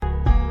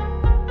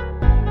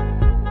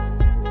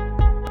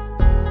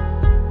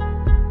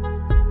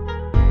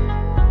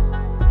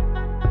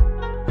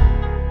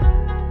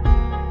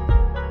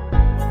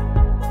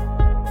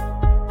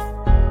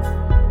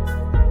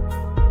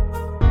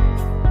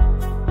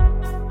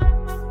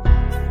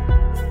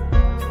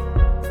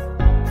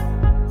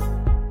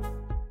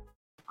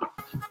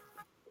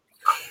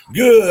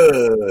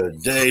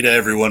Good day to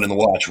everyone in the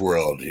watch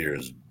world.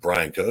 Here's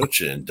Brian Coach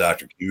and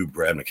Dr. Q,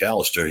 Brad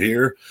McAllister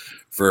here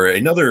for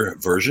another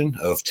version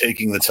of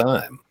Taking the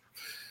Time.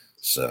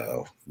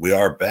 So we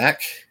are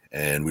back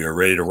and we are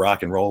ready to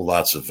rock and roll.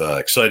 Lots of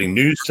exciting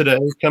news today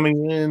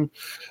coming in.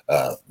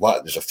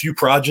 There's a few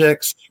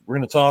projects we're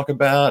going to talk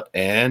about,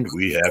 and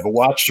we have a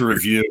watch to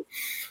review.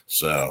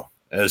 So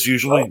as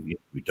usual,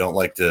 we don't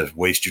like to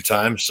waste your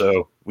time,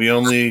 so we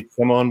only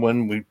come on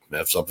when we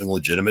have something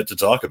legitimate to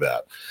talk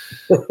about.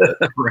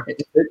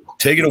 Right.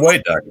 Take it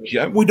away, Doctor.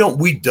 Yeah, we don't.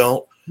 We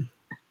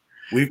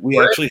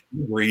actually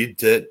agreed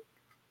that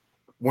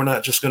we're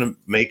not just going to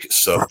make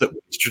stuff that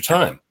wastes your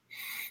time.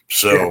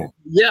 So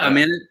yeah, I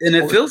mean, and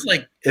it feels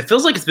like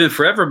it's been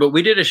forever, but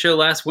we did a show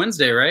last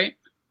Wednesday, right?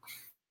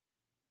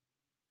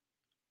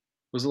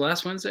 Was it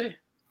last Wednesday?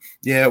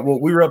 Yeah, well,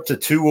 we were up to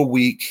 2 a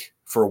week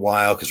for a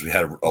while because we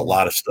had a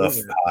lot of stuff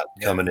hot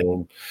coming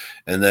in,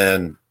 and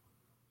then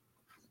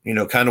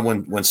kind of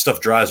when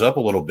stuff dries up a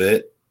little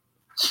bit,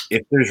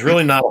 if there's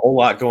really not a whole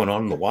lot going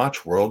on in the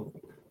watch world,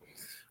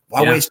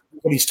 why waste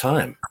anybody's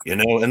time?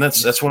 And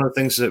that's one of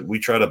the things that we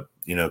try to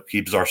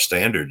keeps our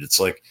standard. It's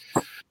like,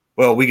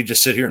 well, we could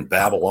just sit here and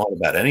babble on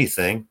about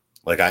anything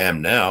like I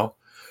am now,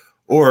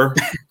 or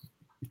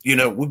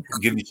we'll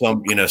give you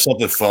some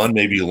something fun.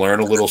 Maybe you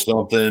learn a little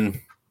something.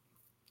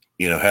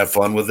 Have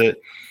fun with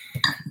it.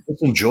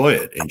 Just enjoy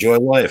it. Enjoy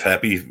life.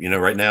 Happy,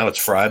 right now it's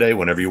Friday.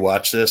 Whenever you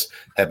watch this,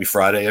 happy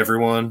Friday,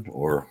 everyone,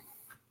 or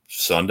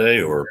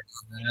Sunday, or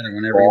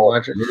whenever you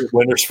watch it.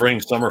 Winter, spring,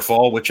 summer,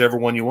 fall, whichever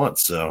one you want.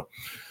 So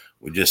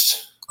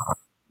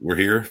we're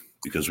here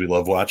because we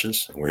love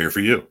watches, and we're here for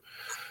you.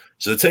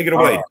 So take it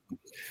away.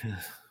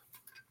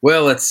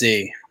 Well, let's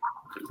see.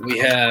 We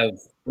have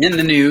in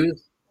the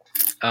news,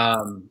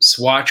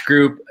 Swatch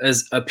Group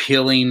is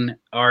appealing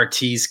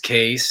RT's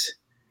case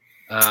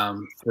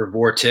for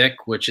Vortic,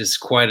 which is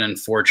quite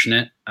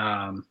unfortunate.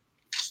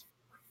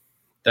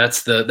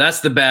 That's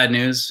the bad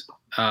news.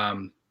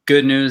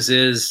 Good news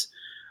is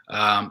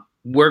I'm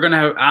going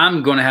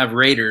to have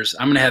Raiders.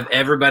 I'm going to have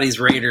everybody's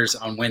Raiders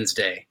on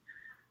Wednesday.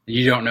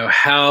 You don't know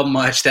how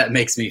much that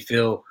makes me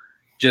feel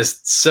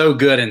just so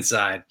good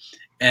inside.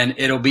 And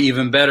it'll be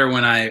even better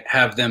when I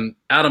have them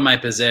out of my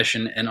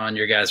possession and on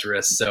your guys'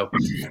 wrists. So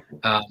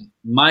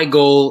my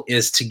goal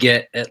is to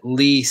get at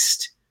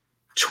least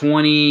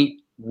 20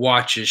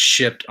 watches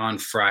shipped on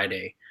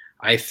Friday.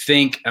 I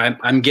think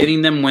I'm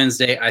getting them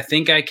Wednesday. I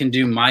think I can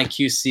do my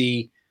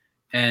QC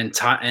and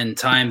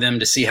time them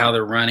to see how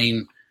they're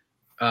running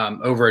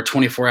over a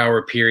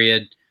 24-hour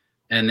period,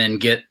 and then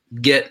get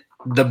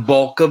the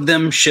bulk of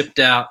them shipped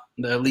out,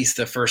 at least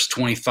the first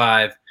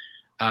 25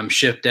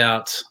 shipped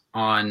out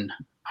on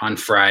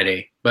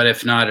Friday. But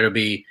if not, it'll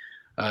be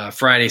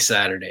Friday,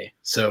 Saturday.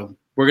 So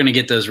we're going to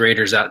get those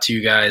Raiders out to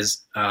you guys.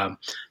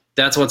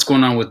 That's what's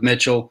going on with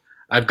Mitchell.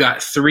 I've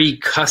got 3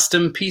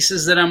 custom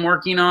pieces that I'm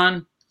working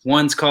on.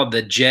 One's called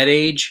the Jet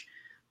Age.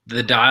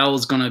 The dial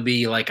is going to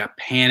be like a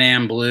Pan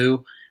Am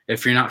blue.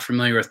 If you're not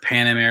familiar with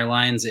Pan Am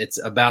Airlines,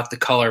 it's about the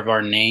color of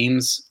our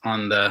names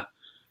on the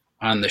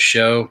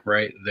show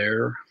right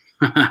there.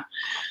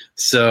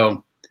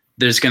 So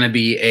there's going to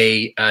be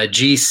a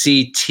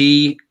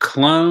GCT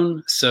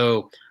clone.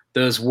 So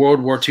those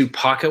World War II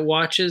pocket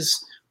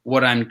watches,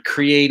 what I'm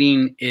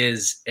creating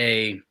is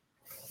a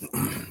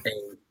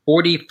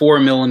 44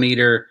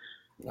 millimeter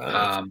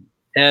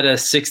at a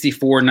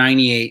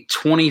 6498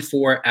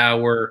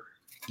 24-hour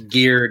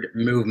geared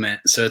movement.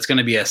 So it's going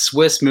to be a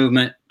Swiss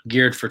movement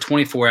geared for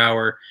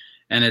 24-hour,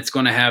 and it's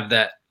going to have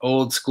that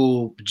old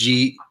school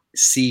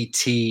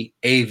GCT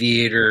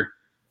aviator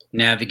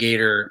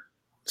navigator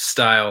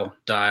style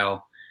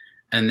dial.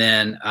 And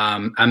then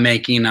I'm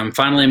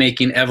finally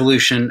making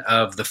Evolution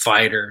of the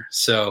Fighter.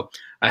 So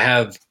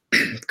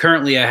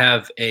currently I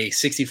have a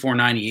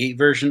 6498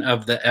 version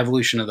of the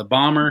Evolution of the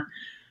Bomber.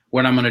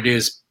 What I'm going to do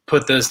is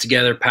put those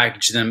together,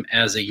 package them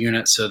as a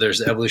unit. So there's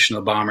the Evolution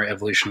of the Bomber,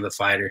 Evolution of the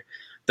Fighter.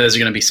 Those are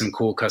going to be some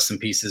cool custom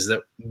pieces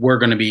that we're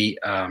going to be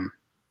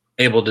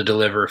able to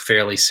deliver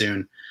fairly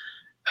soon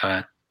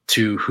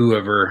to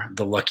whoever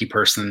the lucky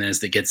person is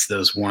that gets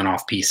those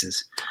one-off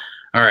pieces.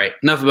 All right,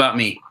 enough about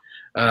me.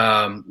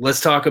 Let's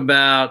talk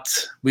about,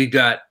 we've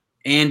got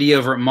Andy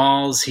over at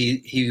Malls.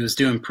 He was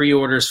doing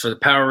pre-orders for the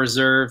Power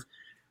Reserve.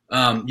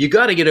 You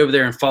got to get over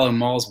there and follow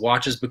Malls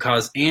Watches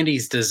because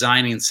Andy's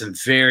designing some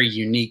very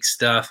unique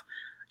stuff.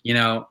 In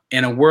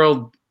a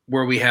world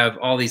where we have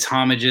all these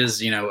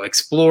homages,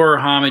 Explorer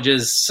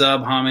homages,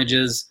 sub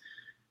homages,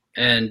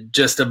 and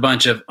just a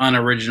bunch of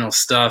unoriginal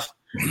stuff,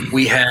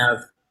 we have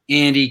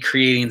Andy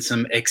creating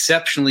some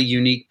exceptionally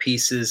unique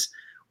pieces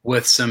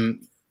with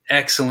some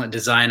excellent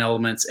design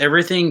elements.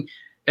 Everything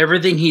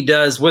he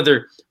does,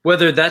 whether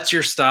that's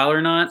your style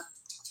or not,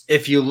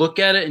 if you look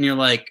at it and you're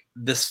like,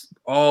 this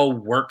all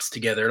works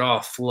together, it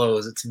all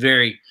flows. It's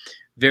very,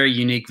 very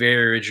unique,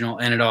 very original,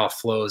 and it all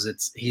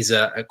flows. He's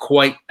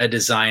quite a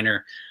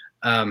designer.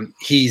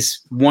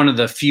 He's one of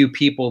the few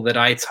people that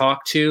I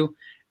talk to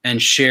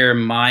and share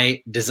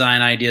my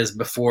design ideas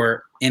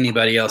before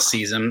anybody else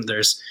sees them.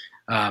 There's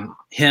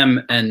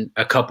him and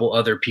a couple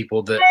other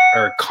people that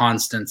are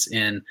constants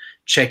in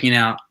checking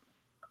out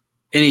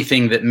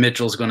anything that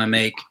Mitchell's going to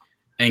make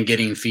and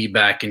getting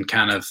feedback and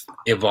kind of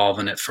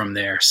evolving it from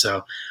there.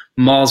 So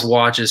Mall's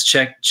watches,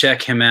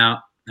 check him out.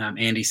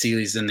 Andy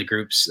Seeley's in the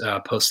groups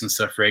posting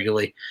stuff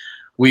regularly.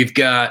 We've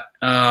got,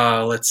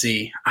 let's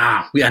see.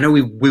 I know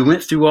we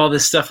went through all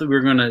this stuff that we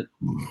were going to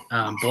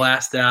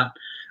blast out.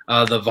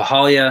 The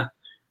Valhalla,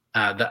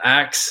 the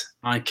Axe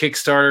on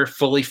Kickstarter,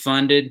 fully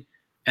funded,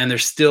 and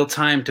there's still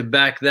time to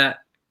back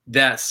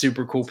that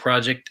super cool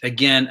project.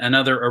 Again,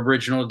 another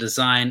original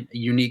design,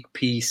 unique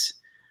piece.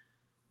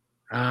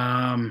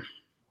 Well,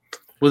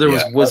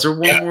 was there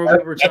one more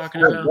we were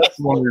talking about? That's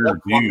one we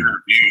reviewed.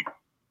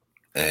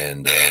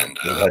 And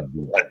I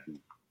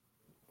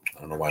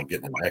don't know why I'm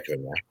getting an echo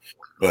now,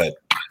 but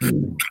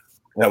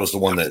that was the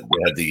one that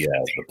had the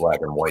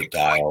black and white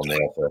dial, and they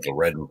also have the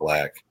red and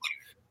black.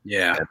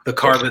 Yeah,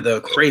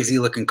 the crazy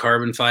looking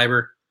carbon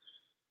fiber.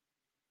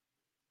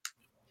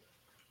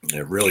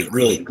 Yeah, really,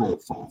 really cool.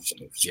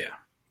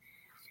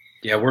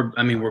 Yeah.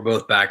 We're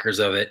both backers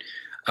of it.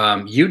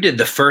 You did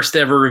the first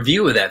ever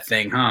review of that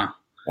thing, huh?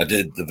 I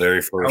did the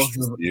very first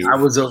review. I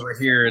was over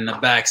here in the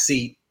back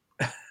seat.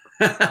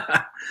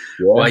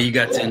 Well, you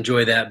got to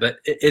enjoy that, but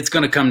it's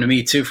going to come to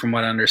me too, from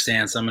what I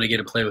understand. So I'm going to get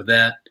to play with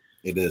that.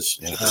 It is.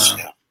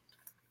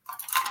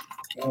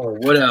 Oh,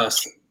 what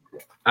else?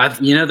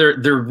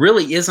 There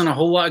really isn't a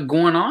whole lot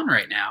going on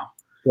right now.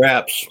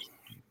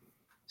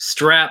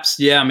 Straps.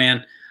 Yeah,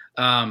 man.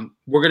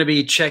 We're going to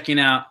be checking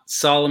out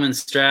Solomon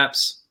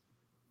Straps,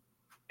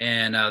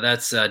 and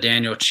that's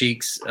Daniel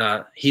Cheeks.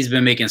 He's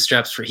been making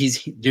straps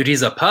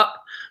he's a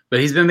pup, but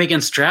he's been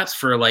making straps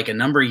for like a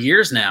number of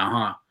years now,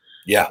 huh?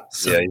 Yeah.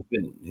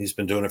 He's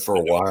been doing it for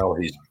a while.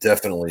 He's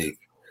definitely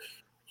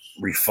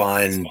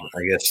refined,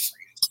 I guess,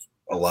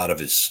 a lot of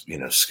his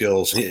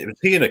skills.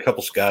 He and a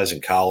couple guys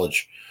in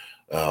college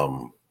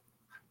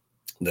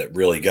that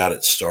really got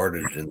it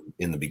started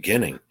in the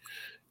beginning,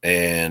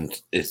 and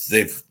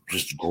they've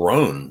just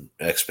grown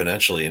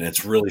exponentially, and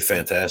it's really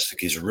fantastic.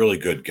 He's a really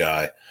good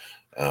guy.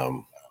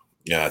 I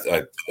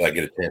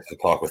get a chance to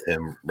talk with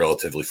him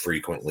relatively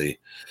frequently,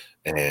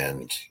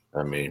 and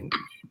I mean,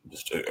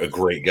 just a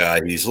great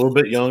guy. He's a little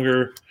bit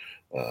younger,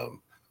 but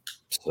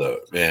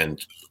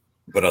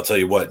I'll tell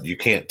you what, you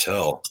can't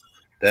tell.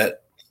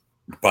 That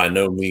by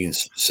no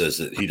means says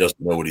that he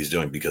doesn't know what he's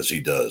doing, because he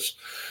does,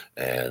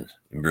 and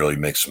really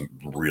makes some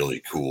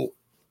really cool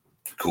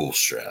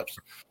straps.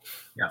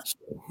 Yeah.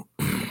 So.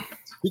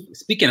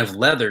 Speaking of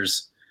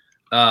leathers,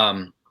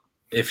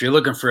 if you're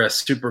looking for a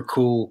super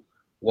cool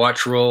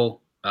watch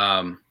roll,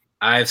 I'm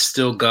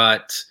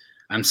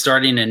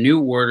starting a new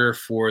order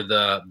for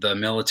the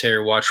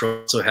military watch roll.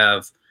 I also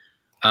have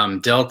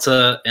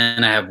Delta,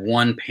 and I have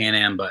one Pan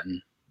Am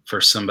button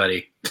for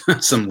somebody,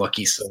 some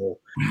lucky soul,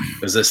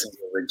 because this is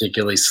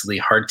ridiculously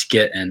hard to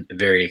get and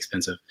very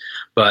expensive.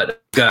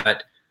 But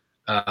I've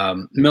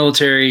got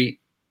military,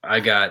 I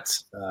got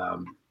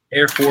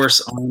Air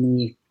Force,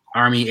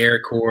 Army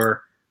Air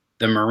Corps,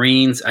 the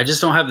Marines. I just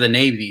don't have the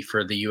Navy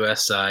for the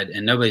U.S. side,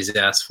 and nobody's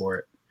asked for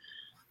it.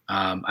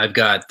 I've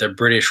got the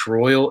British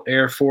Royal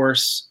Air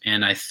Force,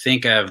 and I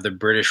think I have the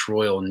British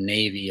Royal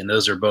Navy, and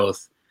those are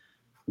both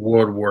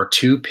World War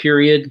II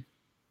period.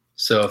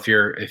 So if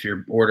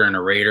you're ordering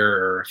a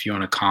Raider, or if you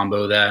want to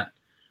combo that,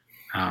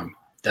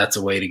 that's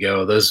a way to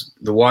go.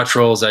 The watch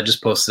rolls I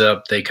just posted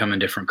up, they come in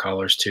different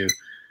colors too.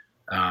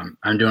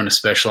 I'm doing a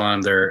special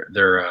on them.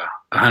 They're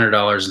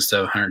 $100 instead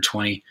of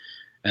 $120,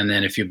 and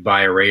then if you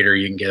buy a Raider,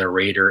 you can get a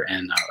Raider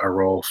and a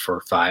roll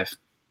for $5.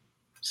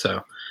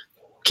 So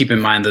keep in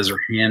mind those are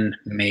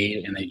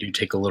handmade, and they do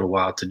take a little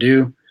while to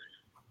do,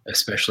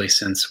 especially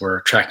since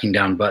we're tracking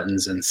down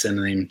buttons and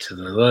sending them to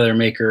the leather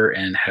maker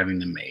and having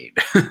them made.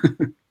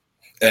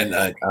 And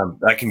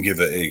I can give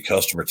a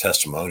customer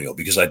testimonial,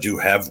 because I do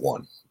have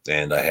one,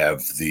 and I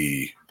have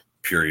the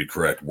period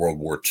correct World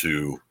War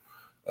II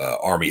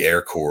Army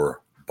Air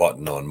Corps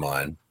button on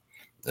mine,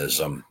 as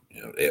I'm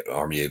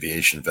Army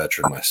aviation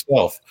veteran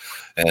myself,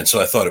 and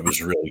so I thought it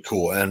was really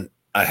cool. And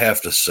I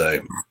have to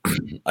say,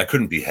 I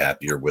couldn't be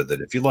happier with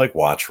it. If you like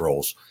watch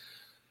rolls,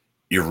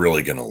 you're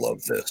really going to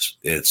love this.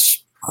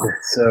 It's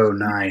so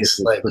nice.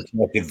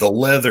 The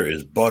leather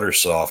is butter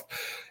soft.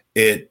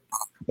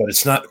 But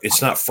it's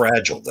not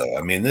fragile though.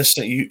 I mean, this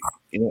thing,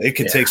 it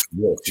can take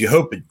some risks. You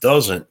hope it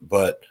doesn't,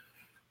 but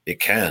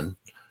it can.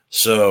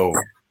 So,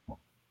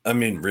 I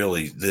mean,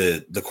 really,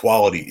 the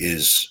quality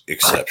is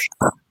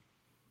exceptional.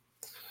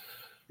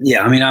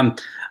 Yeah, I mean,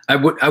 I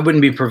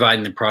wouldn't be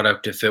providing the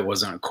product if it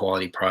wasn't a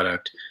quality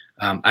product.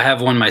 I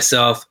have one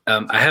myself.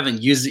 I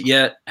haven't used it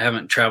yet. I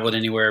haven't traveled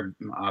anywhere,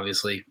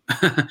 obviously.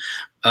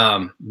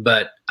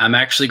 But I'm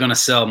actually going to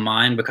sell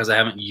mine because I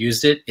haven't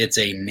used it. It's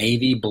a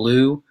navy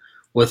blue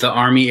with the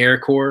Army Air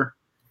Corps,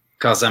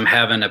 because I'm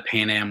having a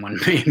Pan Am one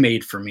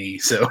made for me.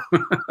 So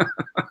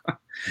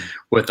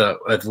with a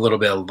little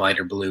bit of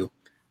lighter blue,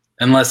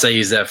 unless I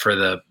use that for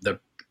the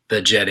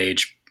Jet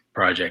Age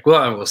project.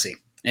 Well, we'll see.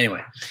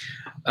 Anyway.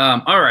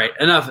 All right.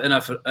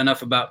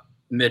 Enough about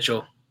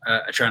Mitchell.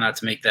 I try not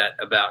to make that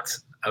about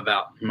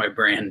about my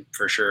brand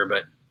for sure,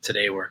 but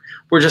today we're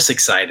just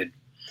excited.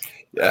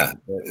 Yeah,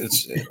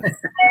 it's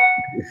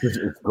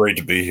great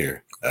to be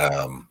here.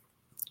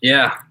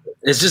 Yeah,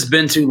 it's just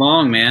been too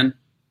long, man.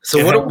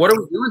 So what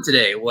are we doing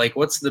today? Like,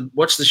 what's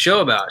the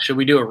show about? Should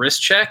we do a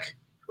wrist check?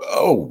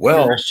 Oh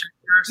well,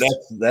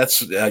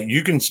 that's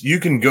you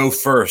can go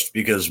first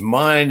because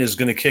mine is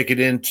going to kick it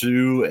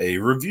into a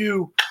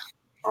review.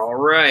 All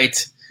right,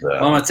 well,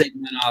 I'm gonna take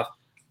mine off.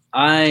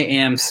 I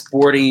am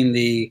sporting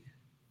the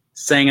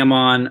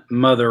Sangamon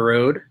Mother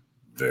Road.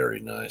 Very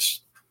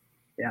nice.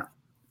 Yeah,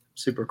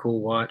 super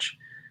cool watch.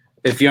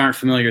 If you aren't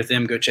familiar with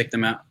them, go check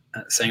them out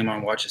at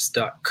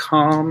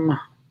SangamonWatches.com.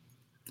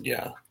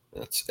 Yeah,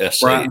 that's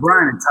Brian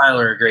and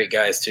Tyler are great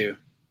guys too.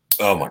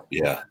 Oh my,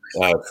 yeah.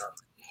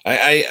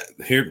 I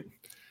here.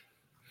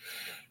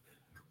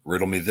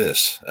 Riddle me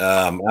this.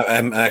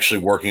 I'm actually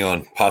working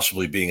on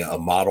possibly being a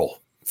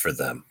model for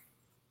them.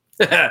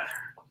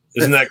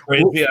 Isn't that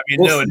crazy? I mean,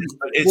 we'll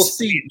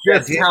see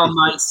just how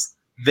nice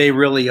they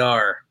really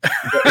are.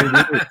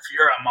 If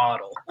you're a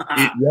model.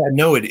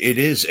 It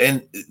is.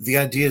 And the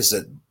idea is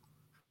that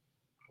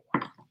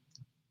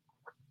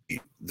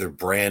their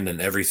brand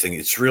and everything,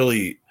 it's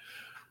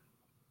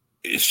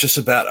just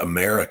about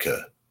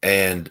America.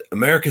 And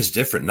America's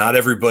different. Not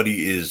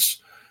everybody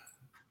is,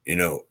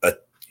 a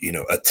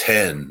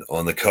 10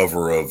 on the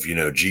cover of,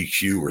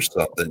 GQ or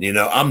something.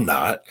 I'm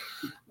not.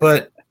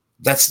 But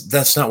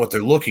that's not what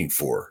they're looking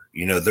for.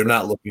 They're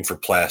not looking for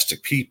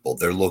plastic people.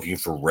 They're looking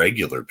for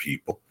regular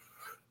people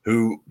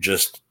who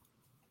just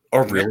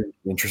are really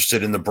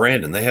interested in the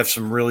brand. And they have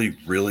some really,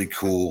 really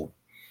cool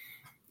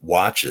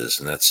watches.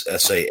 And that's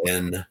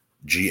Sangamon,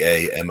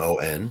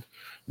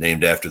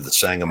 named after the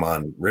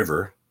Sangamon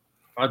River.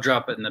 I'll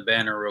drop it in the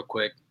banner real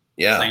quick.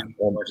 Yeah.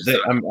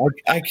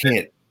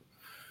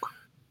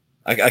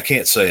 I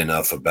can't say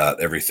enough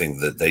about everything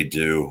that they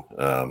do.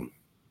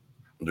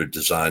 Their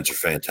designs are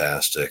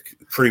fantastic.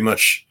 Pretty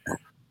much,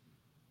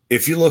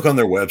 if you look on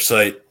their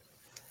website,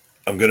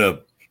 I'm going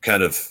to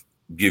kind of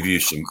give you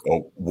some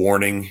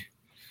warning.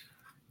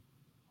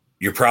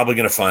 You're probably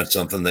going to find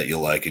something that you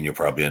like, and you'll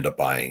probably end up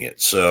buying it.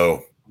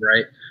 So,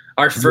 right.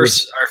 Our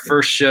first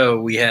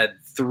show, we had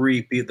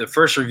 3 people. The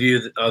first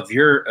review of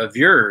your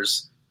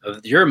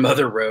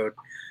Mother Road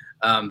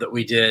that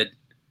we did,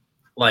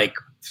 like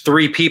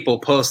 3 people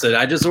posted,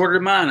 I just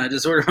ordered mine. I'm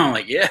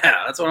like, yeah,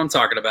 that's what I'm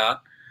talking about.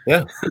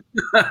 Yeah.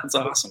 That's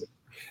awesome.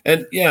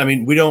 And yeah, I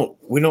mean, we don't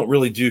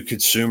really do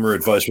consumer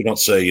advice. We don't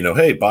say,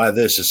 hey, buy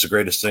this. It's the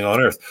greatest thing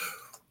on earth.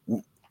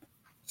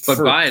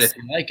 But buy it if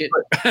you like it.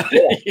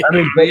 Yeah, I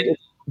mean,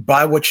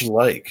 buy what you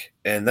like.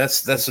 And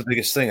that's the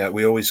biggest thing.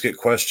 We always get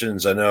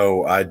questions. I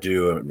know I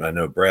do. And I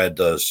know Brad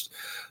does.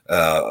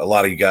 A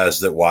lot of you guys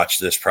that watch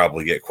this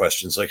probably get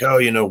questions like,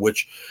 oh,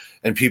 which,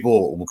 and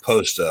people will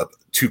post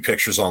 2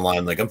 pictures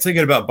online. Like, I'm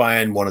thinking about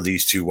buying one of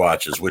these 2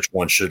 watches. Which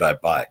one should I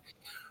buy?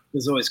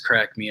 It's always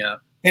cracked me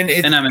up. And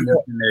I'm in there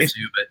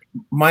too, but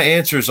my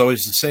answer is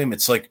always the same.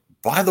 It's like,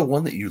 buy the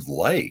one that you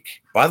like,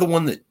 buy the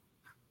one that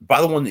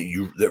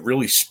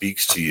really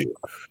speaks to you.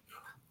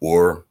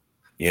 Or,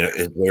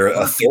 is there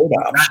a third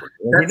option?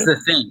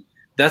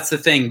 That's the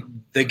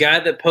thing. The guy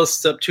that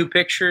posts up 2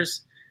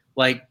 pictures,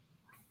 like,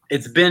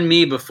 it's been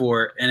me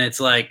before, and it's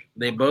like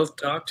they both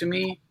talk to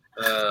me.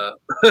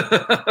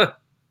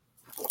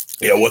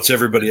 Yeah, what's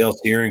everybody else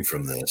hearing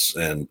from this?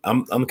 And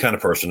I'm the kind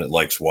of person that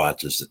likes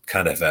watches that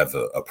kind of have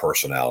a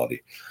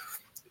personality.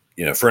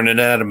 For an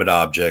inanimate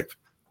object,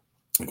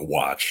 like a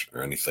watch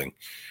or anything,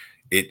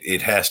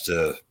 it has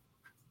to.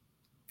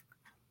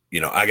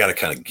 I got to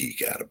kind of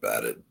geek out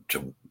about it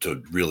to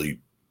really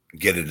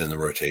get it in the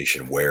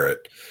rotation, wear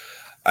it.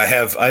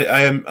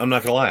 I'm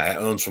not gonna lie, I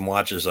own some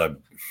watches I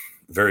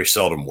very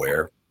seldom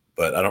wear,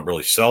 but I don't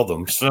really sell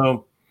them.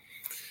 So,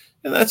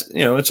 and that's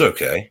it's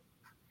okay.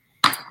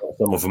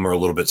 Some of them are a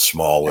little bit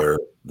smaller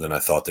than I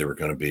thought they were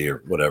going to be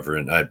or whatever.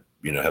 And I,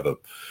 have a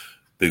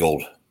big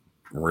old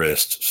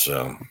wrist.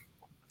 So,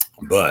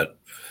 but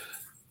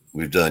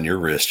we've done your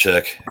wrist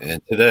check. And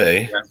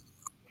today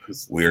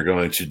we are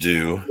going to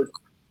do,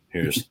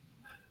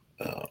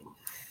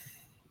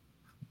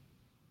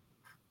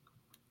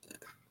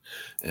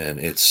 and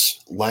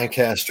it's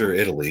Lancaster,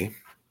 Italy.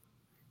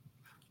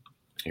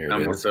 I'm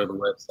going to throw the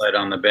website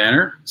on the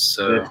banner.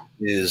 So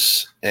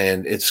this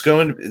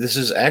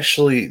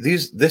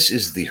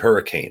is the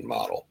Hurricane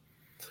model.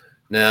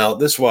 Now,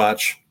 this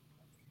watch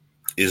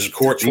is a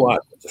quartz watch.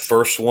 It's the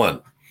first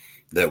one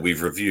that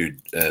we've reviewed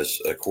as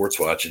a quartz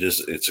watch.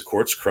 It's a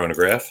quartz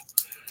chronograph,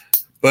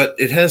 but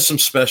it has some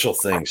special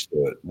things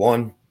to it.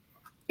 One,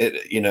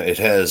 it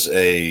has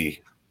a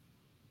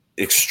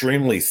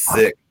extremely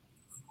thick,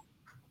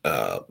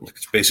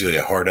 it's basically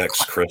a hard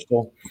X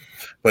crystal.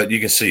 But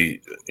you can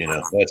see,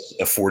 that's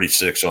a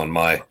 46 on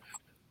my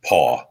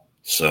paw.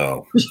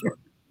 So,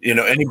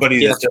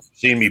 anybody that's ever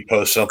seen me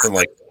post something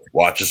like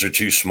watches are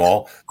too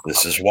small,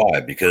 this is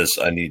why. Because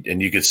and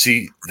you can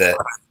see that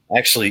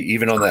actually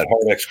even on that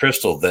hard X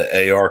crystal,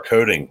 the AR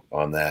coating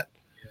on that.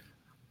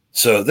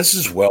 So this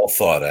is well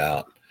thought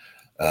out.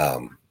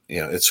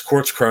 It's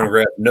quartz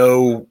chronograph,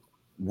 no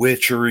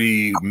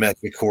Witchery,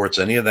 Mecha Quartz,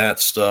 any of that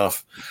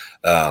stuff.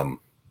 The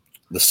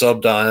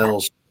sub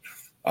dials,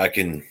 I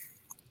can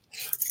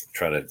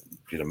try to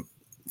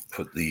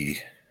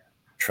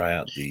try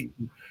out the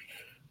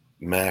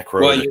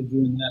macro. While you're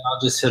doing that,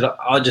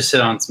 I'll just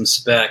hit on some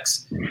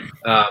specs.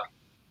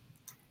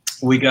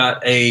 We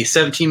got a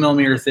 17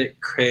 millimeter thick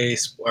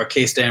case. Our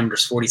case diameter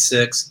is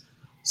 46.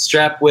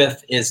 Strap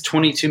width is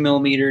 22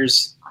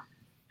 millimeters,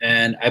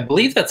 and I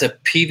believe that's a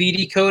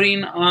PVD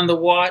coating on the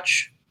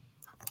watch.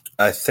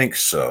 I think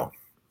so.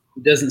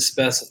 It doesn't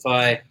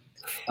specify.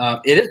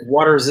 It is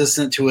water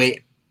resistant to a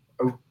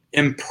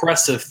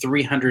impressive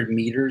 300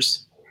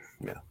 meters.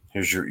 Yeah.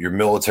 Here's your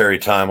military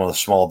time on the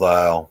small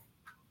dial.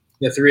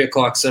 The 3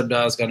 o'clock sub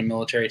dial's got a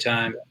military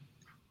time.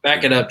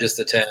 Back it up just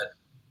a tad.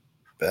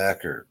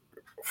 Back or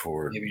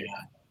forward? Maybe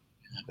not.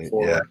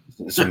 Forward. Yeah,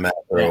 it's a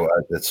macro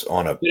that's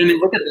on a. But I mean,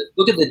 look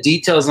at the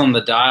details on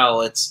the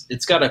dial.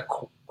 It's got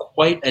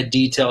quite a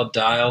detailed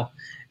dial,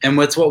 and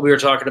what we were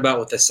talking about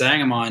with the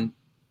Sangamon,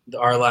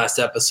 our last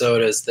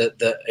episode, is that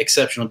the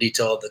exceptional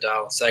detail of the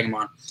dial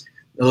Sangamon.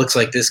 It looks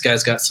like this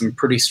guy's got some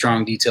pretty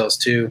strong details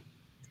too.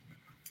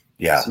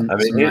 Yeah,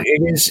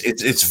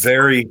 it's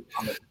very.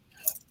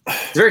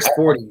 It's very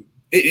sporty.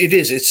 It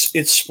is.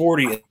 It's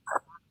sporty.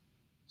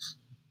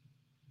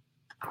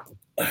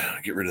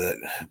 Get rid of that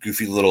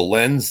goofy little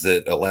lens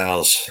that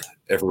allows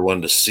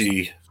everyone to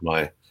see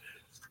my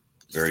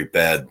very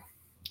bad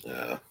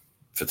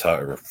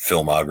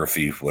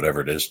filmography,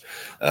 whatever it is.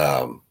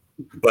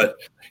 But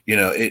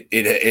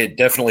it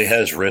definitely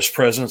has wrist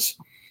presence.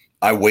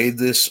 I weighed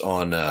this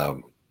on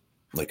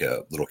like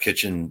a little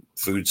kitchen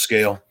food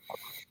scale,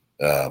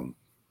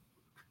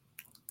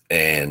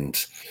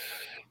 and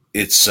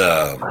it's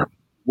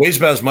weighs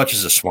about as much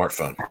as a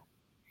smartphone.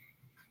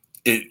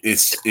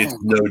 It's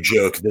no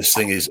joke. This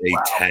thing is a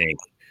tank.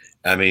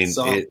 I mean,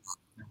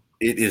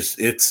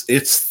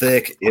 it's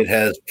thick. It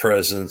has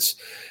presence.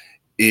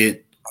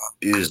 It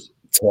is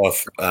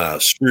tough.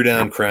 Screw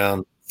down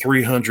crown,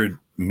 300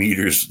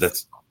 meters.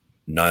 That's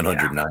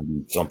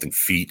 990 something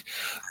feet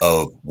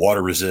of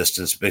water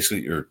resistance.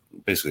 Basically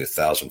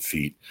 1,000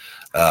 feet,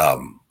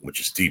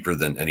 which is deeper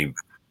than any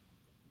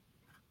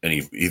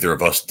either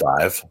of us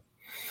dive.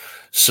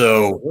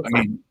 So, I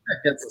mean,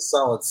 it's a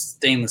solid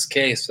stainless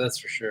case, that's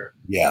for sure.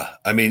 Yeah,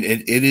 I mean,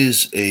 it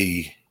is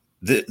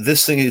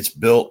this thing is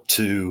built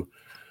to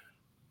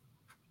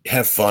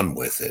have fun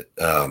with it.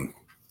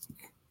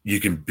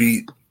 You can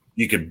beat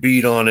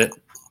on it.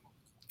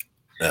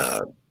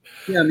 Yeah,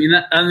 I mean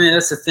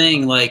that's the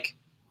thing. Like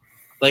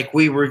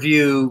we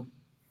review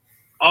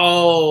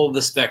all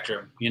the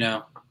spectrum.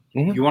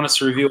 Mm-hmm. You want us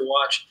to review a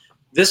watch?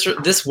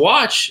 This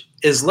watch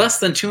is less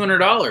than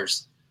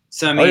 $200.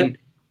 So I mean.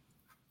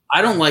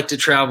 I don't like to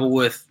travel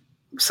with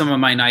some of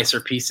my nicer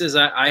pieces.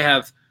 I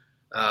have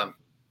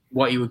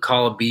what you would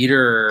call a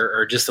beater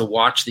or just a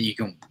watch that you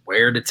can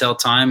wear to tell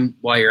time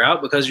while you're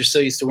out because you're so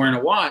used to wearing a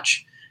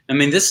watch. I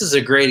mean, this is a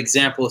great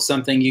example of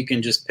something you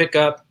can just pick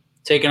up,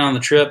 take it on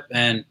the trip,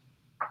 and,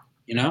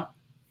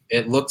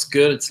 it looks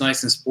good. It's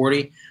nice and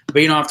sporty,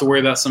 but you don't have to worry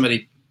about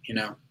somebody,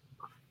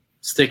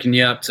 sticking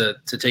you up to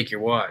take your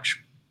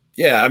watch.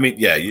 Yeah, I mean,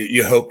 yeah,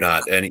 you hope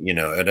not. And,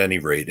 at any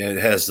rate, and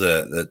it has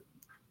the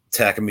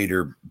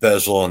tachometer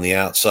bezel on the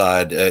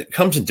outside. It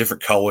comes in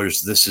different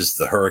colors. This is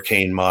the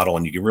Hurricane model,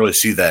 and you can really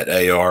see that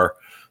AR,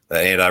 the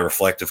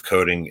anti-reflective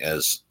coating,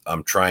 as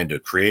I'm trying to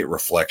create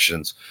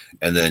reflections,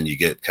 and then you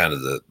get kind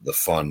of the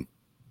fun.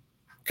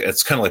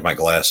 It's kind of like my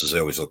glasses. They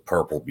always look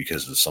purple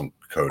because of some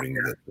coating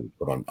that we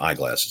put on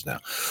eyeglasses now.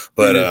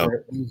 But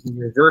there's a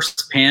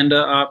reverse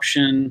panda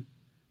option.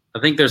 I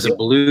think there's a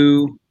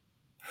blue.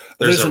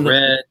 There's a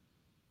red.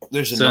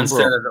 There's a so number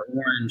instead of the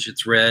orange,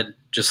 it's red,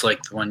 just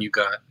like the one you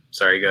got.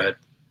 Sorry, go ahead.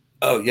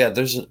 Oh yeah,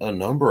 there's a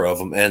number of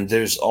them, and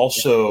there's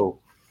also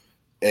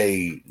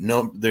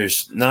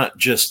there's not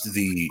just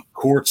the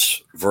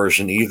quartz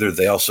version either.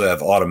 They also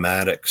have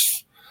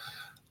automatics.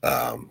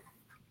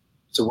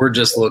 So we're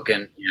just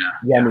looking,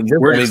 yeah. I mean,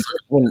 this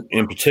one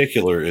in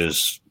particular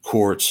is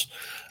quartz.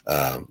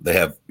 They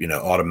have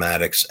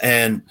automatics,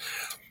 and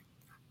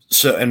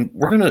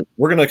we're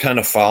gonna kind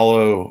of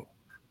follow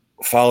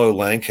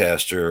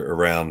Lancaster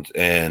around,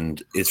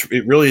 and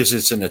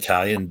it's an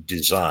Italian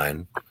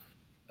design.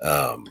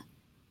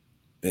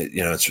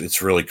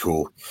 It's really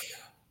cool,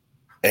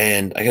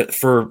 and I got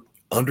for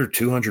under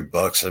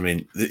 $200. I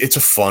mean, it's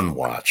a fun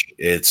watch.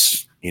 It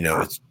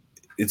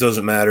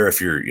doesn't matter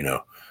if you're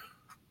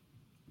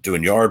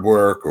doing yard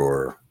work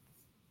or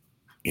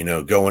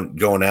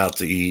going out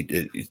to eat.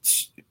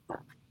 It's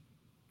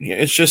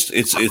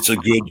a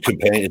good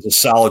companion. It's a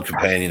solid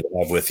companion to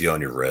have with you on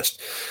your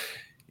wrist.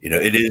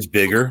 It is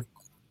bigger.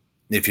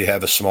 If you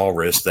have a small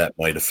wrist, that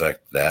might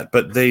affect that,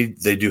 but they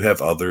do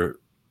have other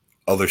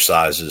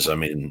sizes. I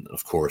mean,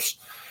 of course,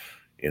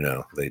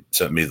 they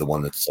sent me the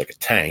one that's like a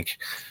tank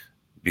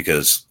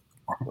because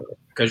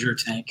you're a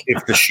tank.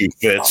 If the shoe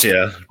fits,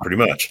 yeah, pretty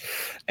much.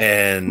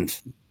 And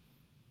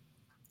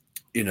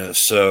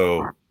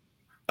so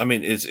I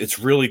mean, it's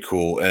really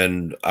cool,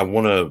 and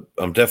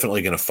I'm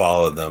definitely going to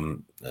follow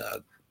them.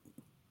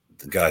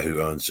 the guy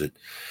who owns it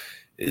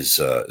is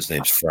his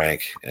name's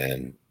Frank,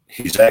 and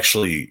he's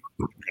actually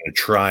going to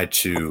try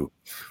to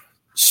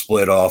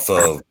split off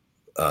of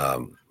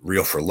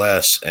Real for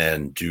Less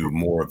and do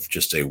more of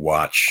just a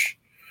watch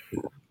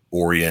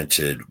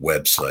oriented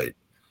website.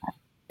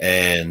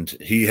 And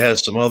he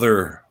has some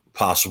other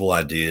possible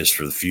ideas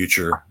for the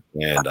future,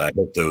 and I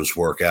hope those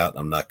work out.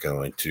 I'm not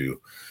going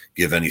to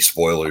give any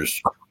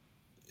spoilers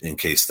in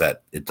case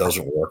that it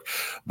doesn't work,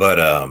 but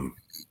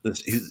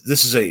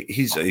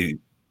he's a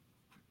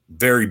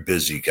very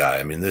busy guy.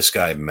 I mean, this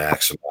guy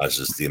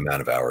maximizes the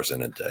amount of hours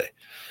in a day.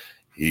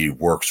 He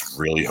works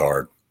really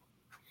hard.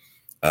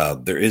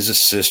 There is a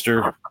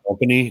sister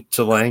company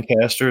to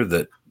Lancaster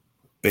that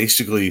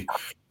basically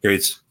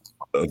creates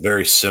a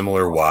very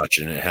similar watch,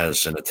 and it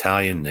has an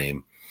Italian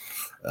name.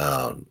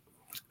 I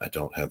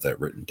don't have that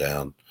written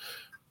down,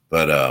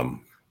 but I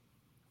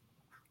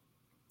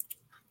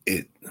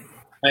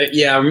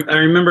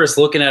remember us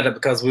looking at it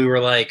because we were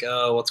like,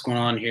 "Oh, what's going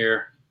on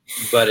here?"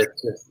 But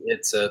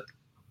it's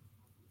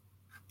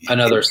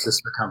another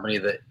sister company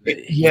that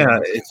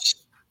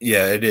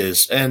it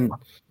is. And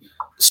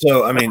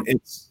so, I mean,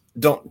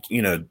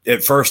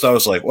 at first I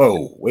was like,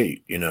 whoa,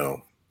 wait,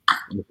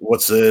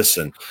 what's this?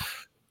 And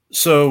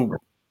so,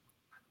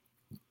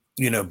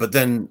 but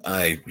then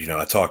I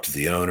talked to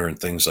the owner and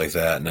things like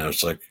that. And I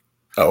was like,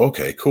 oh,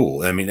 okay,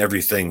 cool. I mean,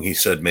 everything he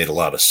said made a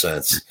lot of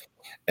sense.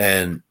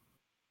 And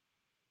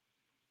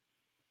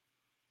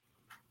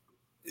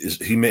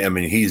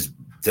he's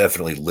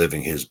definitely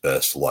living his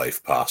best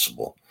life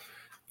possible.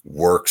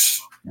 Work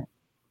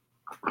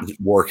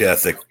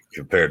ethic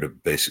compared to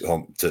basic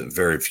home to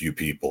very few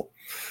people.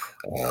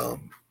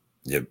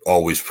 You're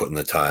always putting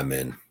the time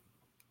in,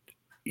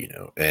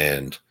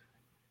 and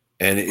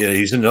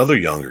he's another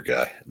younger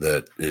guy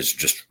that is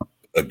just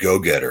a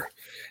go-getter,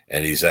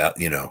 and he's out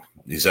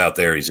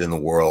there, he's in the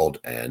world,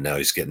 and now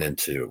he's getting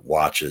into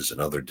watches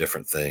and other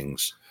different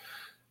things.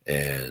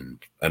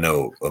 And I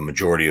know a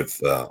majority of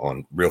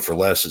on Real for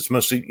Less, it's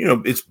mostly,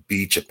 it's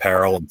beach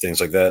apparel and things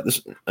like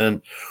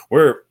that.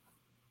 Where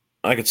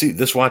I can see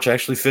this watch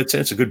actually fits in.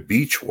 It's a good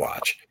beach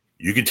watch.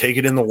 You can take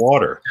it in the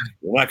water.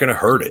 You're not going to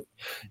hurt it.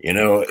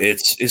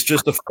 It's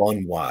just a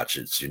fun watch.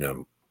 It's,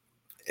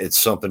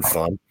 it's something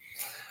fun.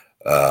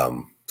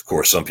 Of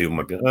course, some people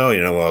might be,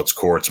 it's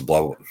quartz and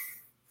blah, blah.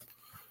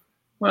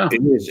 Well,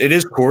 it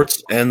is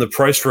quartz, and the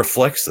price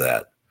reflects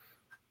that.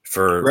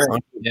 For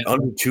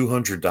under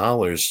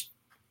 $200,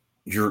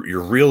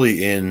 you're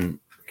really in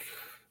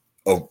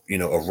a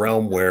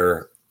realm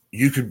where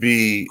you could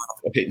be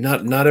okay.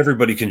 Not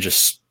everybody can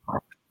just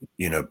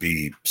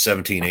be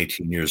 17,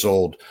 18 years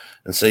old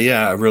and say,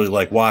 yeah, I really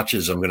like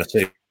watches. I'm going to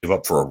save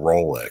up for a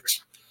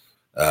Rolex.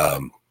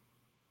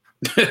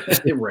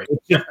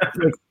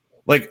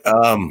 Right.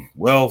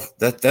 Well,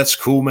 that's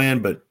cool, man,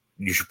 but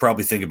you should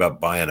probably think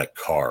about buying a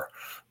car.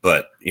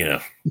 But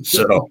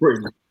so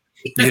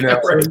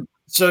right.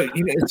 So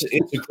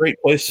it's a great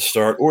place to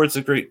start, or it's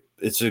a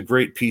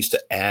great piece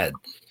to add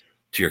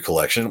to your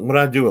collection. What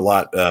I do a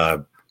lot, I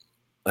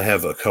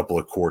have a couple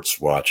of quartz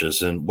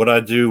watches, and what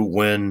I do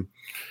when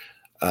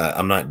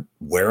I'm not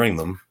wearing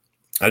them,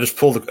 I just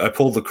pull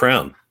the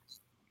crown.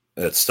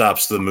 It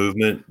stops the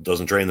movement,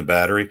 doesn't drain the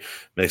battery,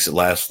 makes it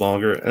last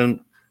longer.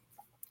 And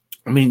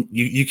I mean,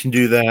 you can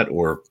do that,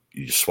 or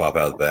you just swap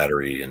out the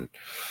battery. And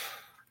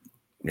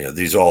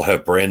these all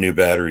have brand new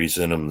batteries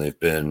in them. They've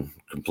been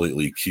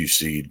completely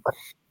QC'd,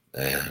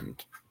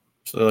 and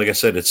so like I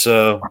said, it's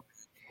a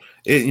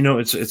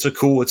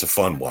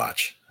fun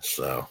watch.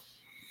 So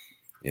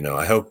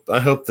I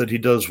hope that he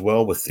does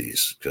well with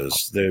these,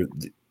 because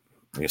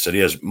like I said, he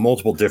has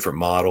multiple different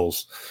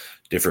models,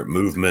 different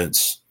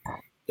movements,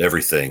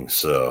 everything.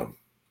 So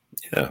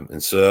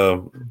and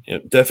so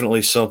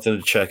definitely something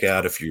to check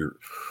out if you're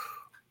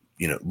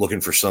looking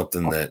for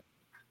something that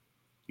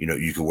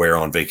you can wear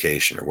on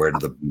vacation, or wear to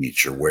the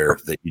beach, or wear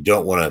that you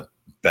don't want to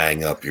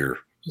bang up your.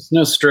 Just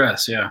no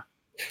stress. Yeah.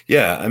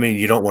 Yeah. I mean,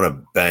 you don't want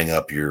to bang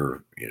up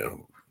your,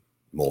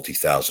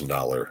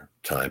 multi-$1,000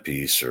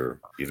 timepiece, or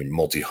even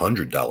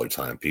multi-$100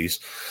 timepiece.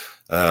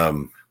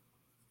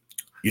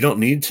 You don't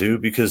need to,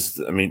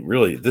 because I mean,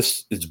 really,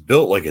 it's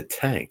built like a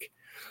tank.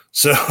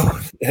 So,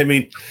 I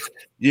mean,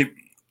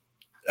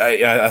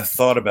 I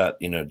thought about,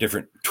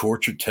 different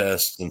torture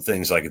tests and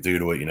things I could do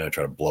to it,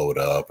 try to blow it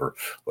up or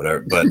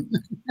whatever, but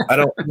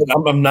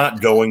I'm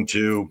not going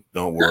to,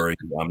 don't worry.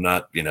 I'm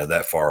not,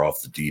 that far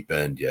off the deep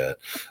end yet.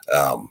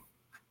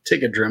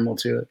 Take a Dremel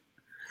to it.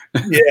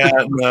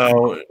 Yeah,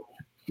 no.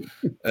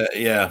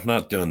 I'm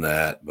not doing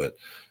that, but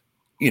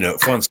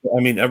fun stuff.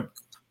 I mean,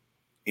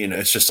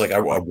 it's just like, I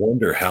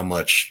wonder how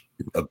much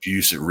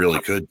abuse it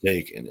really could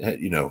take. And,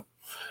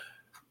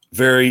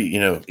 very,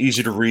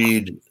 easy to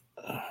read,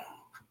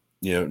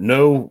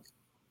 no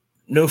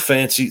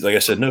fancy, like I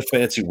said, no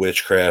fancy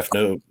witchcraft,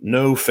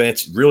 no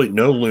fancy, really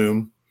no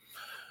loom.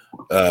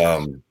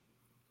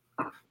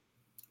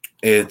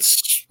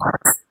 It's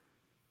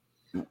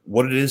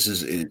what it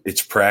is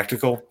it's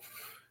practical,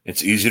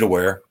 it's easy to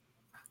wear,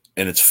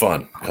 and it's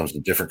fun. It comes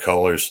in different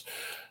colors.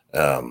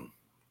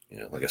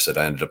 like I said,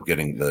 I ended up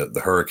getting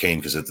the hurricane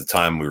because at the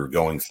time we were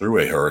going through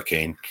a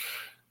hurricane.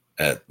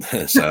 So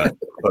I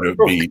thought it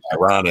would be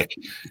ironic,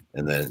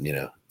 and then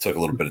took a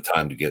little bit of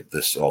time to get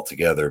this all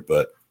together.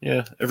 But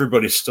yeah,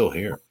 everybody's still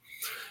here,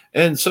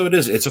 and so it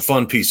is. It's a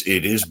fun piece.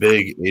 It is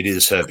big. It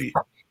is heavy.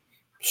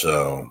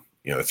 So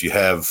if you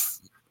have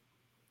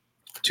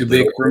too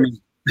big for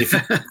me,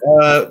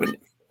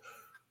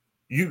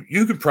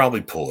 you could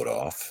probably pull it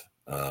off.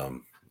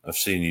 I've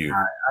seen you.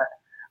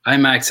 I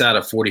max out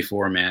at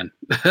 44, man.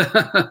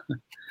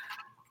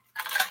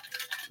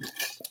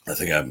 I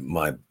think I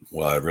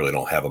really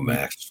don't have a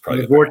max. It's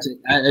probably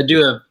I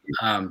do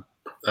have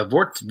a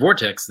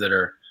vortex that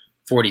are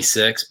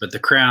 46, but the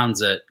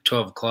crown's at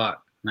 12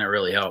 o'clock. And that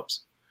really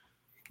helps.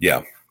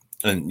 Yeah.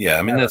 And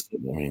yeah, that's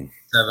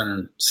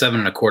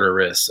 7.25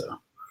 wrists. So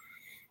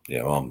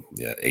yeah,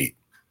 eight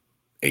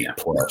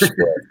plus.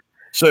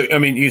 So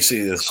you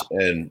see this,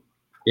 and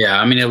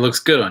yeah, it looks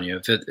good on you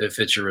if it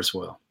fits your wrist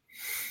well.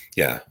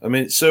 Yeah,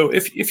 so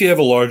if you have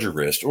a larger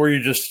wrist, or you're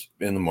just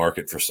in the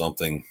market for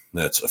something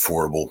that's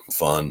affordable,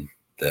 fun,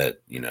 that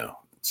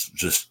it's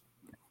just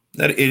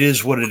that it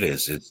is what it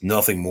is. It's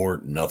nothing more,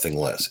 nothing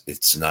less.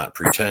 It's not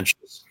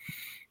pretentious.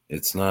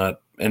 It's not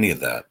any of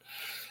that.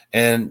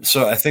 And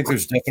so I think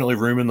there's definitely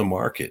room in the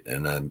market,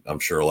 and I'm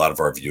sure a lot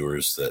of our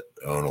viewers that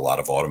own a lot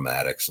of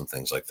automatics and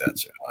things like that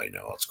say,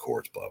 it's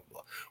quartz, blah blah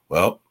blah.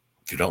 Well,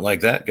 if you don't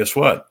like that, guess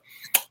what?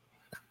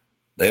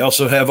 They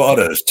also have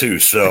autos too.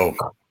 So.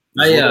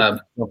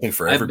 Something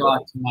for everybody. I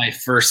bought my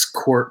first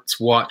quartz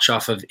watch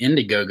off of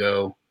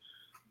Indiegogo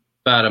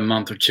about a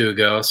month or two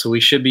ago, so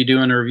we should be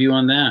doing a review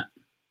on that.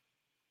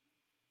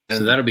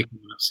 So that'll be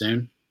coming up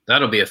soon.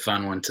 That'll be a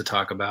fun one to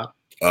talk about.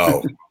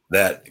 Oh,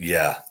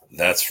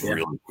 that's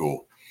really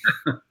cool.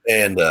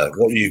 And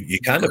you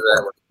kind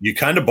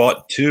of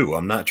bought two.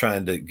 I'm not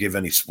trying to give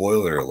any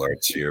spoiler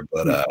alerts here,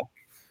 but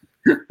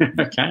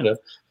kind of,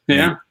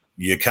 yeah.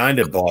 You kind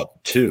of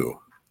bought two,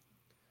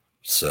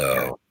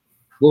 so.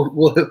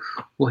 We'll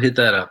hit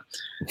that up.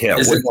 Yeah.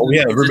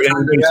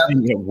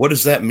 What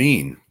does that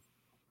mean?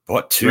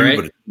 Bought two, right?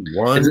 But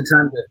one. Is it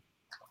time to?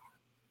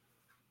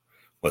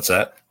 What's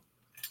that?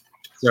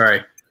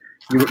 Sorry,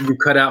 you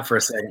cut out for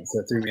a second, so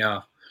it threw me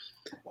off.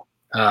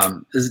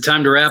 Is it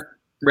time to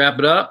wrap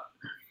it up?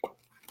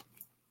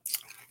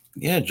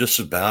 Yeah, just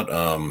about.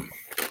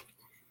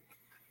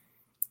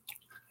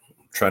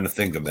 Trying to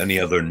think of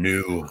any other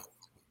new,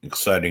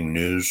 exciting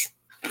news.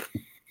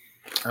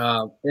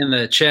 In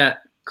the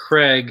chat,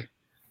 Craig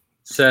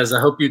says, "I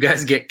hope you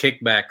guys get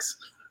kickbacks."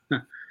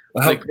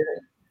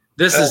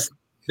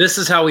 This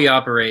is how we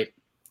operate.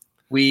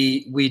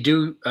 We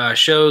do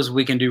shows.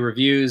 We can do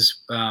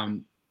reviews.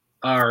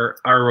 Our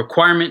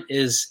requirement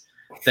is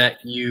that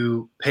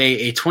you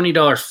pay a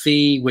 $20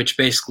 fee, which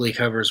basically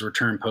covers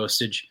return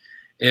postage.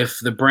 If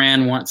the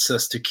brand wants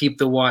us to keep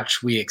the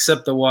watch, we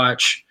accept the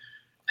watch.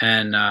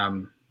 And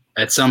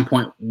at some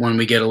point when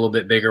we get a little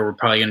bit bigger, we're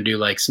probably going to do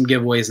like some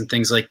giveaways and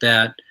things like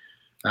that.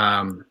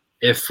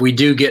 If we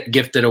do get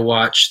gifted a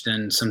watch,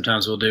 then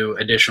sometimes we'll do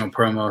additional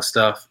promo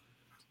stuff.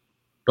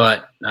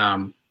 But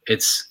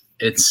it's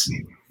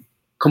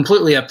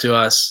completely up to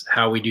us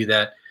how we do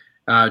that.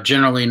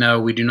 Generally,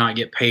 no, we do not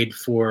get paid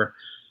for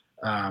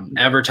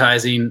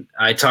advertising.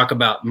 I talk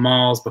about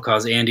malls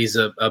because Andy's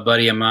a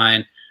buddy of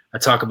mine. I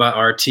talk about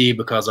RT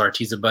because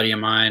RT's a buddy of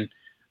mine.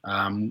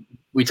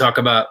 We talk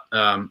about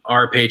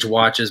our page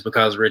watches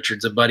because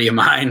Richard's a buddy of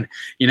mine.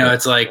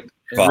 It's like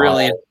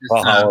really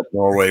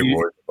Norway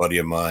was a buddy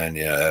of mine.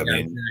 Yeah,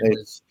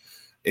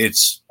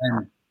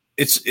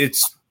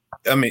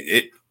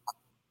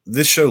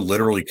 this show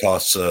literally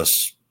costs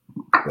us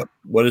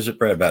what is it,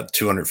 Brad? About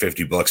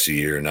 $250 a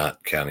year,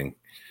 not counting.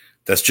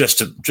 That's just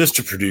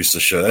to produce the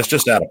show. That's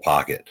just out of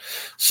pocket.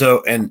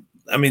 So, and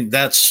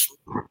that's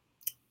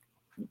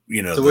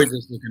so we're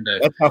just looking to,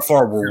 that's how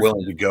far we're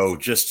willing to go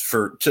just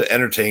to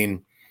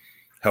entertain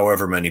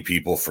however many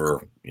people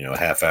for a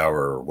half hour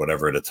or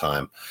whatever at a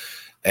time.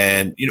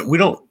 And we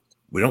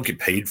don't get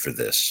paid for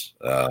this.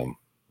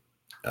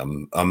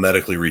 I'm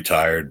medically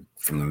retired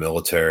from the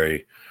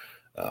military.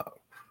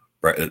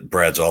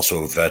 Brad's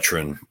also a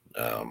veteran,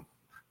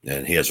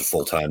 and he has a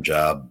full-time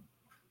job,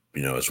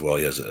 as well.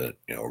 He has a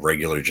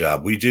regular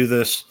job. We do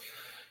this,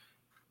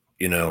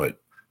 at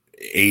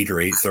 8 or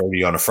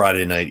 8:30 on a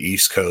Friday night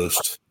East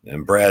Coast,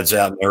 and Brad's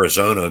out in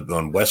Arizona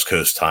on West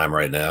Coast time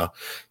right now,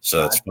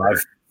 so it's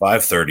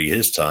 5:30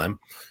 his time.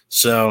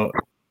 So,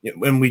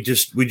 when we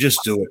just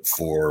do it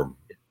for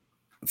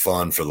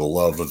fun, for the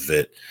love of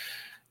it.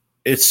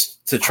 It's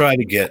to try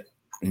to get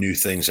new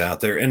things out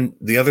there. And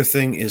the other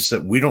thing is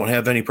that we don't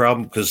have any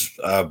problem because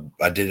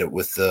I did it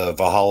with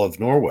Valhalla of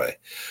Norway.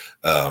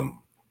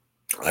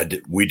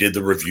 We did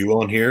the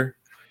review on here,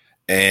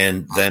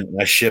 and then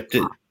I shipped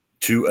it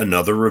to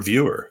another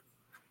reviewer.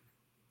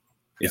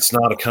 It's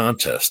not a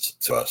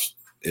contest to us.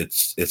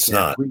 It's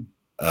not.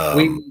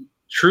 We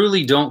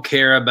truly don't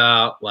care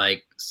about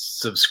like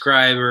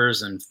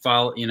subscribers and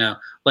follow,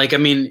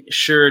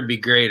 sure, it'd be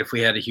great if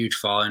we had a huge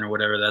following or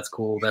whatever. That's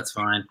cool. That's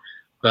fine.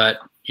 But,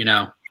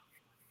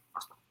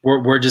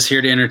 We're just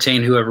here to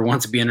entertain whoever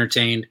wants to be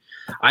entertained.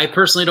 I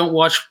personally don't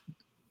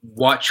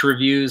watch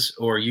reviews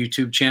or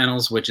YouTube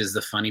channels, which is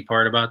the funny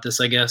part about this,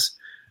 I guess.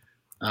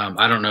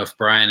 I don't know if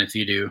Brian, if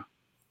you do.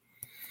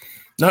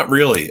 Not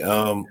really.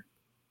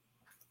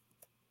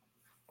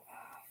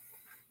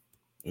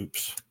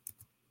 Oops.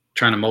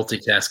 Trying to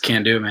multitask,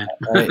 can't do it, man.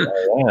 I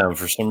am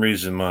for some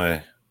reason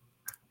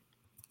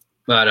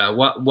But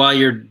while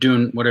you're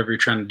doing whatever you're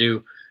trying to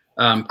do,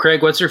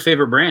 Craig, what's your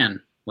favorite brand?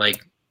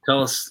 Like,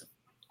 tell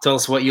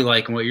us what you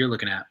like and what you're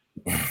looking at.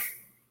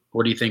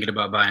 What are you thinking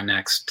about buying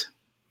next?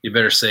 You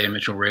better say a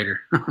Mitchell Raider.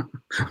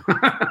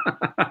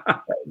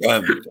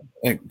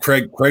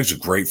 Craig's a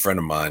great friend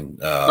of mine.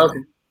 Okay.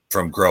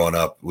 From growing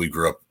up, we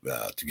grew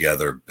up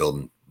together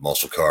building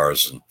muscle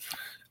cars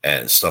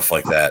and stuff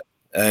like that.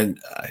 And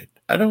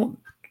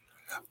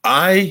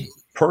I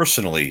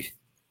personally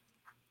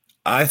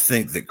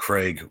think that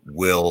Craig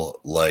will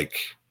like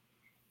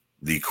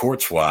the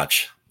quartz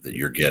watch that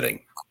you're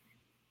getting.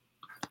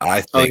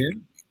 I think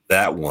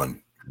that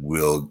one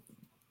would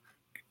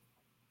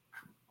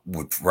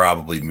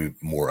probably move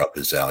more up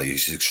his alley.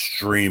 He's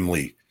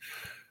extremely,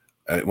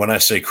 when I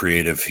say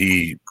creative,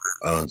 he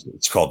owns,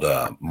 it's called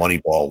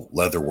Moneyball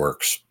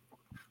Leatherworks,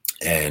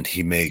 and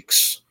he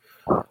makes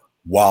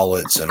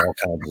wallets and all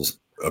kinds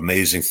of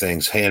amazing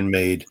things,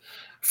 handmade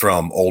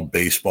from old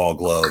baseball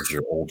gloves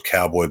or old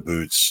cowboy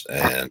boots.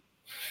 And,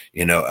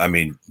 I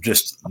mean,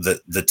 just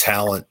the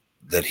talent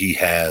that he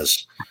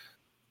has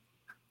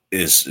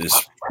is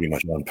pretty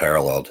much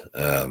unparalleled.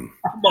 I'm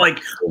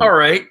like, all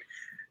right.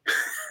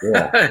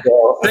 Yeah.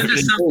 Send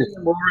us something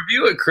and we'll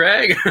review it,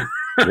 Craig.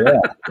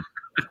 Yeah.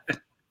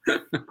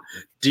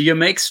 Do you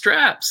make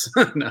straps?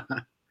 No.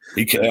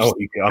 He can.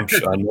 I'm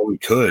sure. I know he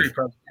could.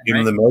 Give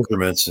him the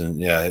measurements, and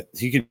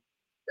he could.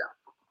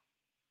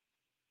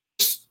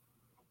 Yeah.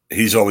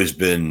 He's always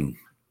been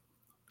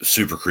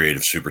super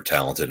creative, super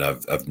talented.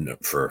 I've known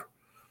for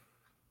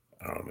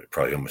I don't know,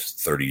 probably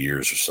almost 30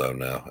 years or so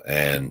now.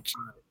 And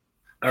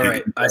all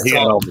right, I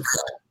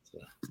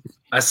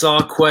saw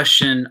a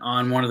question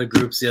on one of the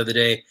groups the other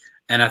day,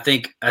 and I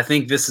think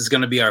this is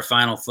going to be our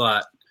final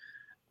thought.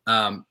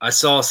 I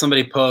saw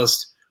somebody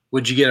post,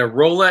 would you get a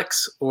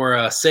Rolex or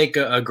a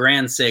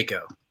Grand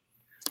Seiko?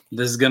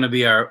 This is going to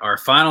be our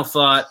final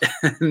thought,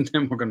 and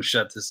then we're going to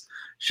shut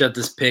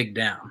this pig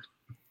down.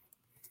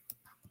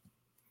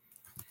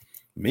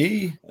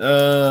 Me?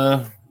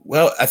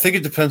 Well, I think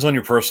it depends on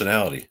your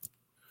personality.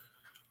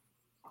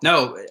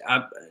 No,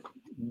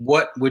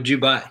 what would you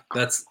buy?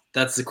 That's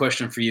the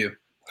question for you.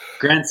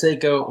 Grand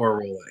Seiko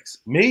or Rolex?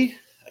 Me?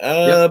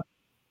 Yep.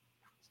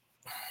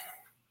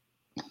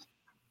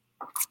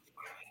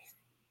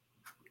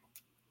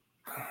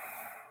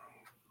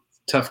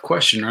 Tough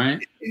question,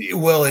 right?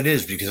 Well, it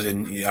is, because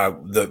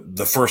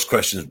the first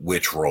question is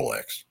which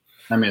Rolex.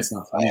 I mean, it's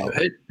not funny, but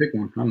hey, pick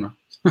one. I don't know.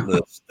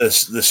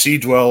 the Sea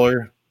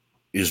Dweller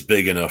is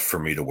big enough for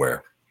me to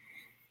wear,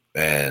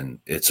 and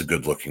it's a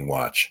good looking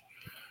watch.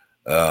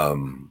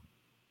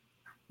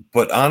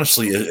 But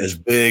honestly, as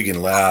big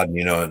and loud,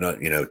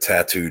 and,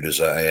 tattooed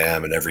as I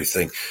am and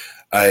everything,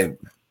 I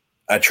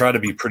try to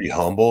be pretty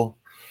humble,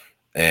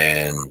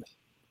 and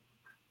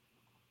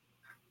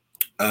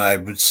I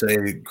would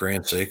say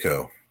Grand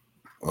Seiko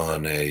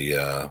on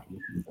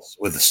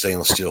with a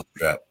stainless steel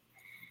strap.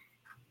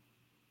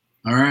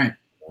 All right.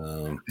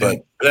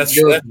 But that's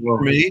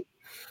for me.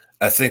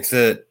 I think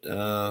that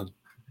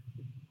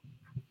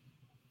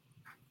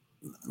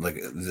like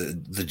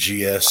the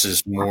GS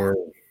is more.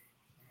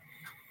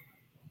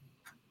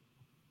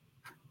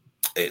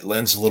 It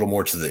lends a little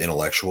more to the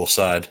intellectual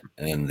side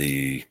and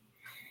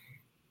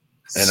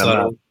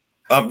subtle.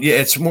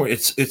 It's more.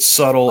 It's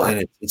subtle,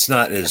 and it's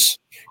not as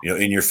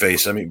in your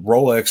face. I mean,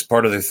 Rolex.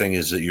 Part of the thing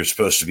is that you're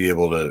supposed to be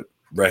able to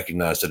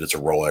recognize that it's a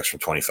Rolex from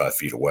 25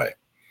 feet away,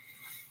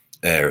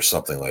 or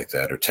something like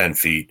that, or 10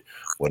 feet,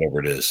 whatever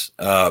it is.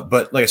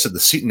 But like I said,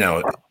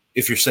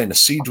 if you're saying a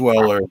Sea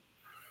Dweller,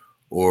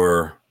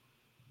 or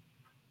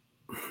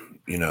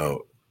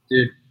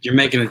dude, you're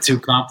making it too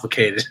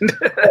complicated.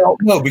 Well,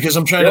 no, because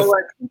I'm trying to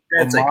find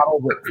a model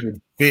that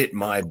could fit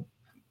my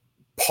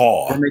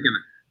paw.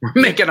 We're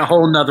making a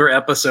whole nother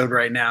episode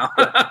right now.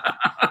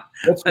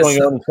 What's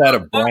going on inside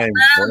of Brian's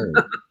brain?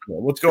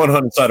 What's going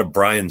on inside of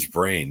Brian's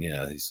brain?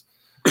 Yeah,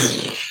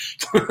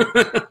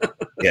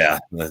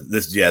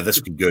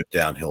 this could go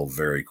downhill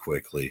very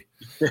quickly.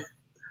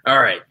 All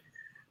right.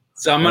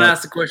 So I'm going to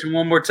ask the question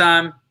one more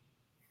time.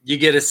 You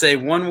get to say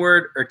one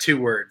word or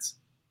two words.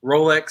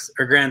 Rolex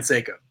or Grand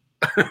Seiko?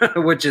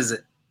 Which is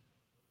it?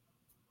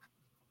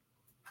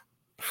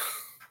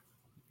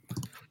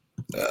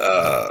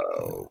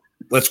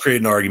 Let's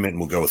create an argument and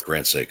we'll go with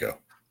Grand Seiko.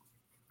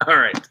 All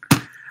right.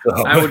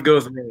 I would go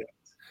with Rolex.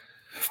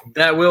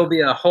 That will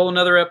be a whole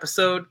nother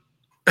episode.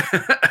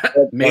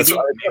 That's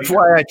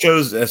why I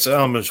chose. That's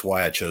almost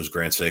why I chose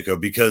Grand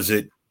Seiko, because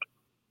it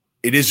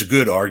is a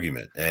good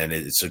argument, and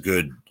it's a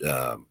good.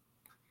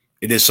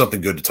 It is something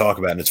good to talk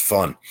about, and it's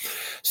fun.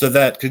 So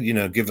that could,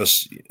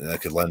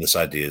 could lend us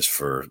ideas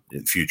for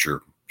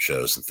future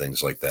shows and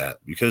things like that,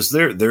 because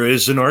there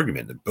is an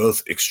argument that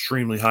both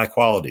extremely high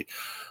quality,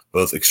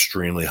 both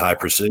extremely high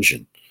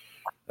precision.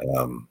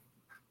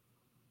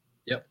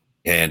 Yep.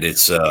 And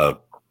it's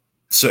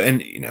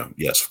and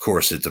yes, of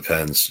course it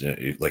depends.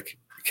 Like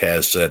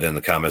Kaz said in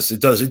the comments, it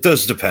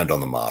does depend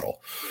on the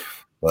model,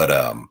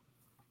 but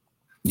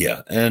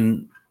yeah.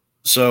 And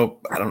so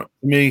I don't know.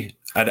 For me,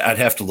 I'd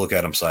have to look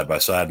at them side by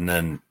side, and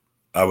then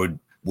I would,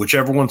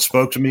 whichever one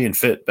spoke to me and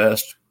fit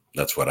best,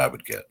 that's what I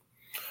would get.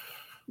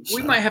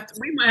 We might have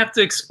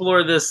to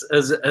explore this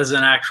as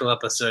an actual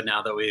episode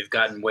now that we've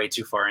gotten way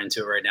too far into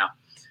it right now.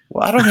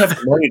 Well, I don't have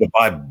the money to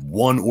buy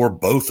one or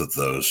both of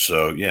those,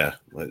 so yeah,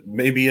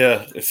 maybe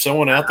if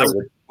someone out there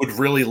would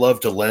really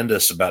love to lend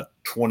us about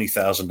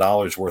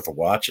 $20,000 worth of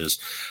watches,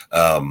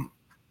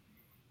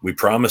 we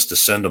promise to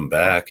send them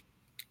back.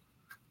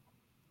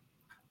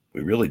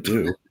 We really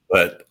do,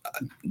 but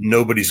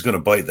nobody's going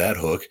to bite that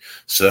hook.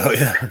 So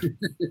yeah.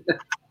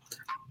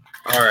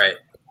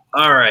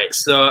 All right.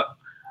 So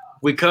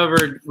we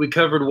covered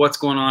what's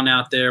going on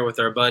out there with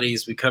our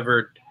buddies. We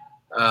covered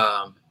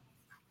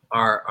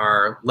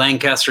our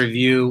Lancaster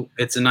review.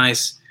 It's a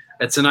nice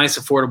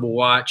affordable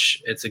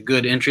watch. It's a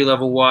good entry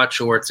level watch,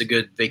 or it's a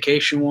good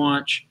vacation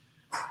watch.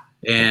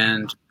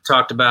 And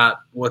talked about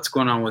what's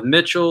going on with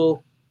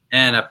Mitchell,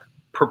 and I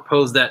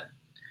proposed that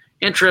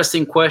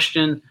interesting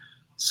question.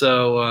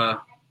 So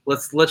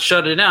let's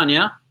shut it down,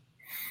 yeah?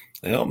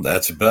 Well,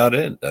 that's about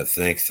it, I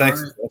think.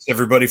 Thanks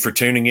everybody for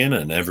tuning in,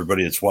 and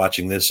everybody that's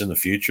watching this in the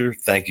future.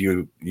 Thank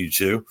you, you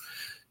two.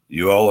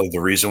 You all are the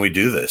reason we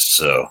do this.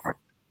 So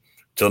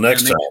till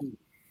next time.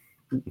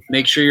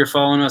 Make sure you're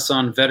following us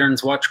on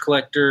Veterans Watch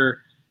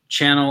Collector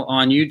channel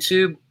on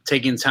YouTube,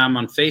 Taking Time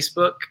on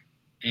Facebook,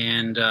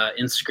 and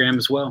Instagram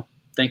as well.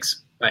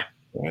 Thanks. Bye.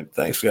 All right.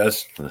 Thanks,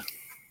 guys.